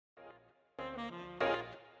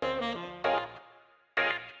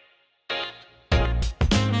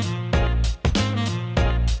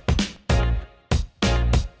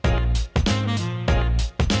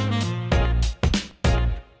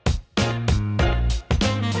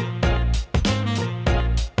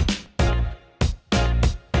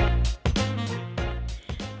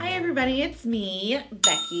everybody, it's me,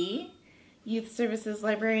 Becky, Youth Services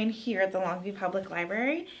Librarian here at the Longview Public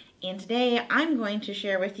Library, and today I'm going to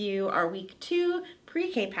share with you our Week 2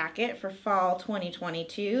 Pre-K packet for Fall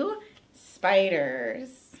 2022,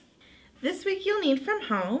 Spiders. This week you'll need from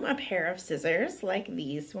home a pair of scissors like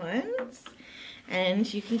these ones,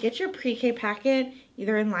 and you can get your Pre-K packet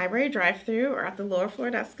either in library drive-thru or at the lower floor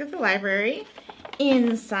desk of the library.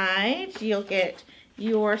 Inside you'll get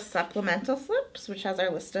your supplemental slips, which has our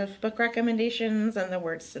list of book recommendations and the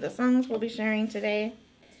words to the songs we'll be sharing today,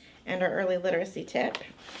 and our early literacy tip.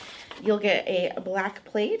 You'll get a black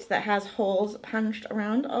plate that has holes punched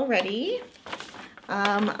around already,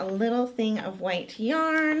 a little thing of white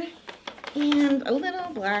yarn, and a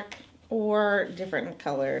little black or different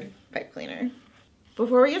colored pipe cleaner.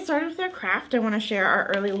 Before we get started with our craft, I want to share our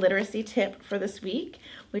early literacy tip for this week,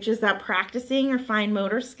 which is that practicing your fine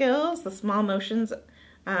motor skills, the small motions,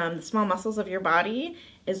 the small muscles of your body,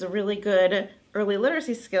 is a really good early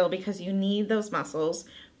literacy skill because you need those muscles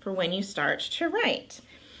for when you start to write.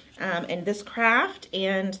 And this craft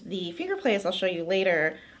and the finger plays I'll show you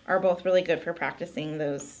later are both really good for practicing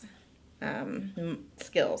those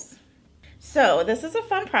skills. So this is a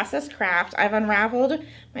fun process craft. I've unraveled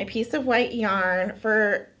my piece of white yarn.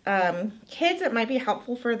 For kids, it might be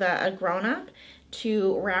helpful for a grown-up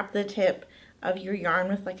to wrap the tip of your yarn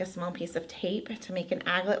with like a small piece of tape to make an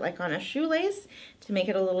aglet like on a shoelace to make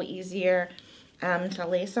it a little easier to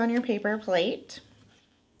lace on your paper plate.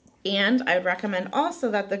 And I would recommend also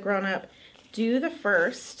that the grown-up do the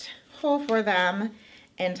first hole for them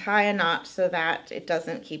and tie a knot so that it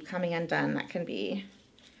doesn't keep coming undone. That can be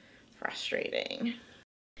frustrating.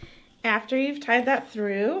 After you've tied that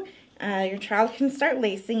through, your child can start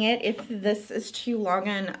lacing it. If this is too long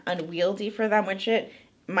and unwieldy for them, which it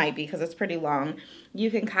might be because it's pretty long, you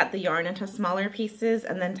can cut the yarn into smaller pieces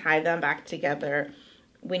and then tie them back together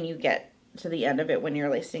when you get to the end of it when you're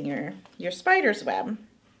lacing your spider's web.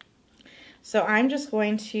 So I'm just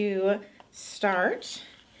going to start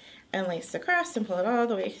and lace across and pull it all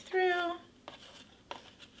the way through.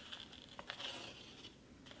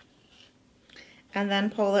 And then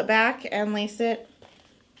pull it back and lace it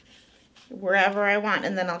wherever I want.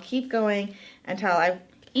 And then I'll keep going until I've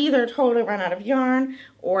either totally run out of yarn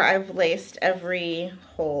or I've laced every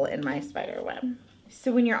hole in my spider web.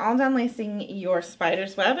 So when you're all done lacing your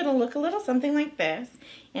spider's web, it'll look a little something like this.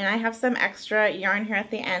 And I have some extra yarn here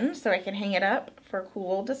at the end so I can hang it up for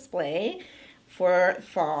cool display for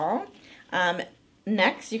fall.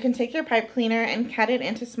 Next, you can take your pipe cleaner and cut it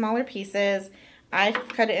into smaller pieces. I've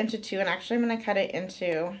cut it into 2, and actually I'm going to cut it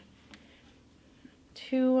into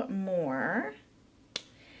 2 more.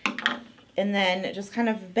 And then just kind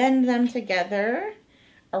of bend them together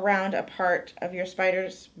around a part of your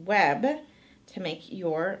spider's web to make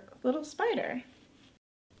your little spider.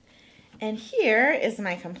 And here is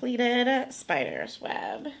my completed spider's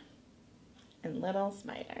web and little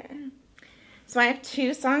spider. So I have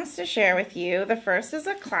 2 songs to share with you. The first is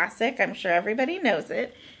a classic. I'm sure everybody knows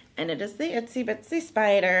it. And it is the Itsy Bitsy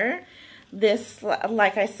Spider. This,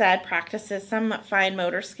 like I said, practices some fine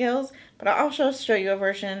motor skills, but I'll also show you a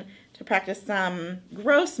version to practice some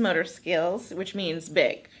gross motor skills, which means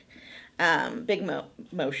big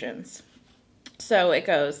motions. So it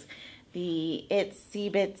goes, the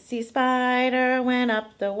itsy bitsy spider went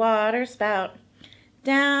up the water spout.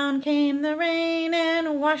 Down came the rain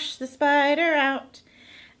and washed the spider out.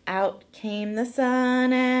 Out came the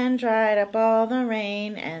sun and dried up all the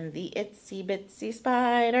rain, and the itsy bitsy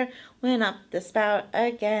spider went up the spout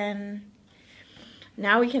again.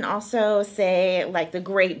 Now we can also say like the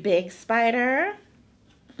great big spider.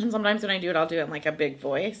 And sometimes when I do it, I'll do it in like a big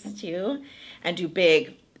voice too. And do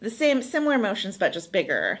big, similar motions, but just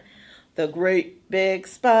bigger. The great big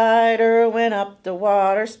spider went up the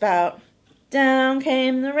water spout. Down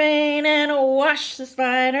came the rain and washed the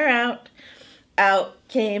spider out. Out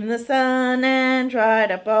came the sun and dried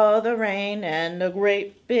up all the rain, and the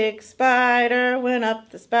great big spider went up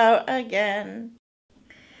the spout again.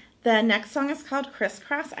 The next song is called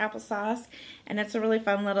Crisscross Applesauce, and it's a really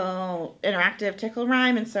fun little interactive tickle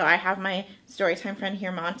rhyme, and so I have my storytime friend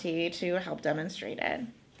here, Monty, to help demonstrate it.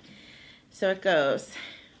 So it goes,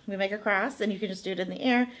 we make a cross, and you can just do it in the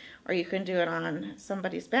air, or you can do it on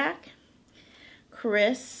somebody's back.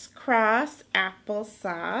 Crisscross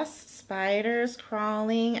applesauce, spiders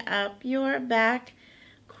crawling up your back,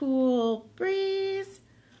 cool breeze,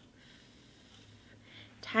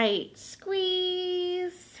 tight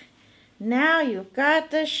squeeze, now you've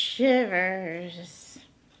got the shivers.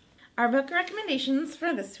 Our book recommendations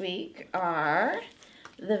for this week are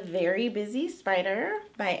The Very Busy Spider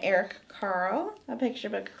by Carle, a picture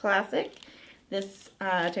book classic. This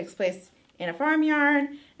takes place in a farmyard,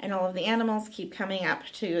 and all of the animals keep coming up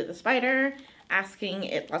to the spider, asking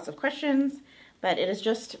it lots of questions, but it is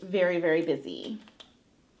just very, very busy.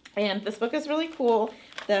 And this book is really cool.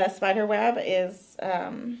 The spider web is,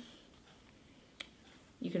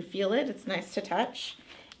 you can feel it, it's nice to touch,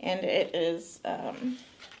 and it is,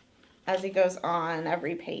 as it goes on,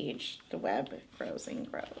 every page, the web grows and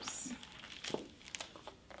grows.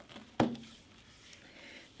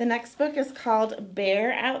 The next book is called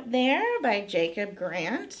Bear Out There by Jacob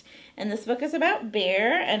Grant. And this book is about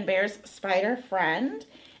Bear and Bear's spider friend.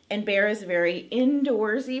 And Bear is a very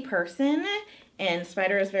indoorsy person, and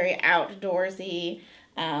Spider is very outdoorsy,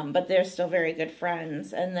 but they're still very good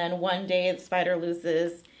friends. And then one day the spider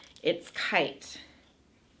loses its kite,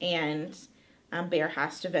 and Bear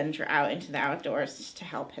has to venture out into the outdoors to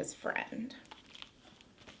help his friend.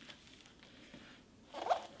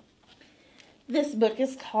 This book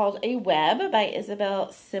is called A Web by Isabel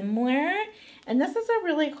Simler, and this is a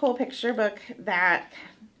really cool picture book that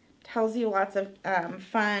tells you lots of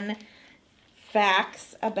fun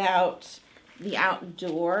facts about the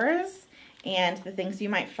outdoors and the things you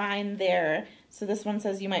might find there. So this one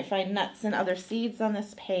says you might find nuts and other seeds on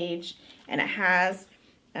this page, and it has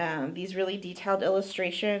these really detailed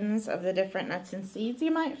illustrations of the different nuts and seeds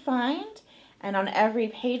you might find. And on every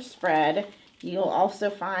page spread, you'll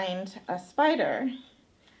also find a spider.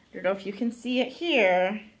 I don't know if you can see it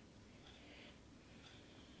here.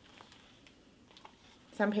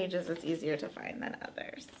 Some pages it's easier to find than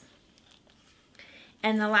others.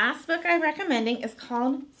 And the last book I'm recommending is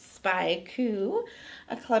called Spy Coup,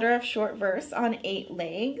 A Clutter of Short Verse on 8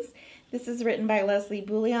 Legs. This is written by Leslie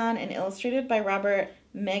Bullion and illustrated by Robert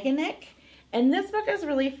Meganick. And this book is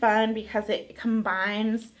really fun because it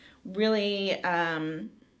combines really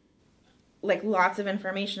like lots of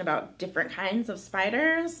information about different kinds of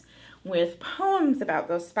spiders with poems about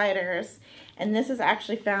those spiders. And this is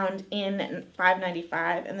actually found in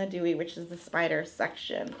 595 in the Dewey, which is the spider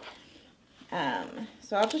section.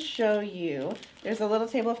 So I'll just show you. There's a little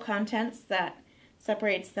table of contents that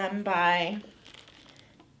separates them by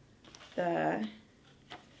the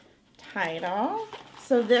title.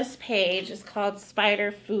 So this page is called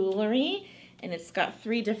Spider Foolery, and it's got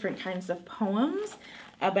 3 different kinds of poems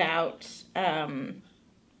about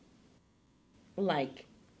like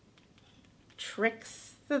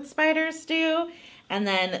tricks that spiders do. And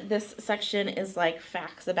then this section is like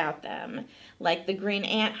facts about them. Like the green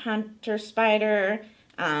ant hunter spider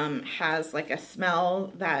has like a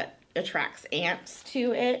smell that attracts ants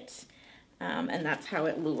to it. And that's how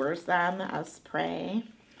it lures them as prey.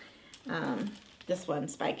 This one,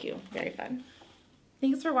 Spy Coup, very fun.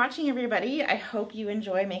 Thanks for watching, everybody. I hope you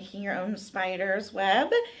enjoy making your own spider's web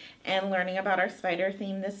and learning about our spider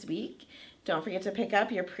theme this week. Don't forget to pick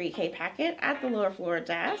up your pre-K packet at the lower floor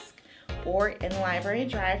desk or in the library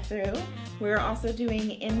drive-thru. We're also doing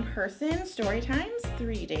in-person story times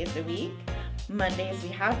 3 days a week. Mondays we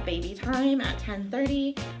have baby time at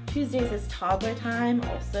 10:30. Tuesdays is toddler time,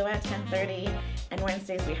 also at 10:30. And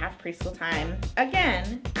Wednesdays we have preschool time,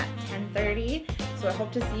 again, at 10:30. So I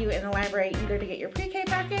hope to see you in the library either to get your pre-K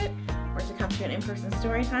packet or to come to an in-person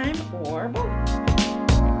story time or both.